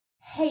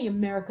Hey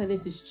America,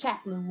 this is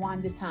Chaplain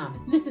Wanda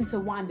Thomas. Listen to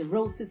Wanda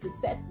Road to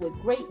Success with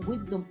Great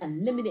Wisdom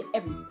Unlimited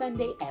every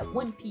Sunday at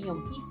 1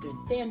 p.m. Eastern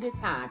Standard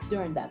Time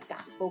during the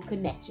Gospel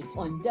Connection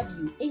on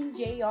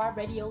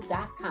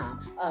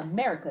WNJRradio.com,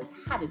 America's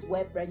hottest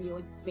web radio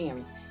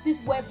experience. This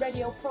web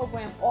radio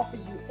program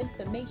offers you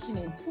information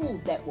and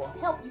tools that will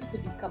help you to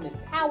become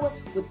empowered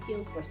with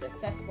skills for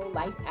successful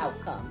life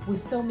outcomes.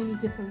 With so many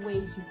different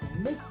ways you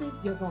can listen,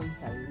 you're going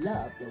to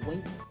love the way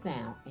we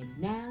sound. And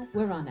now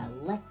we're on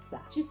Alexa.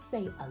 Just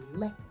say,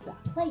 Alexa,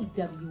 play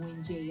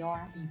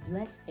WNJR, be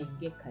blessed, and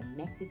get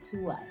connected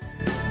to us.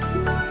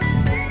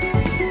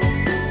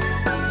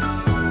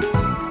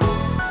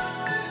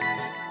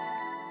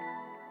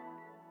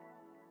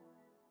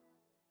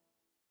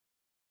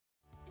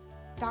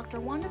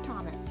 Dr. Wanda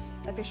Thomas,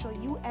 official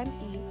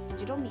UME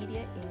Digital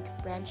Media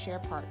Inc.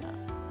 BrandShare partner.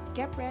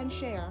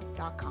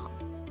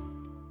 GetBrandShare.com.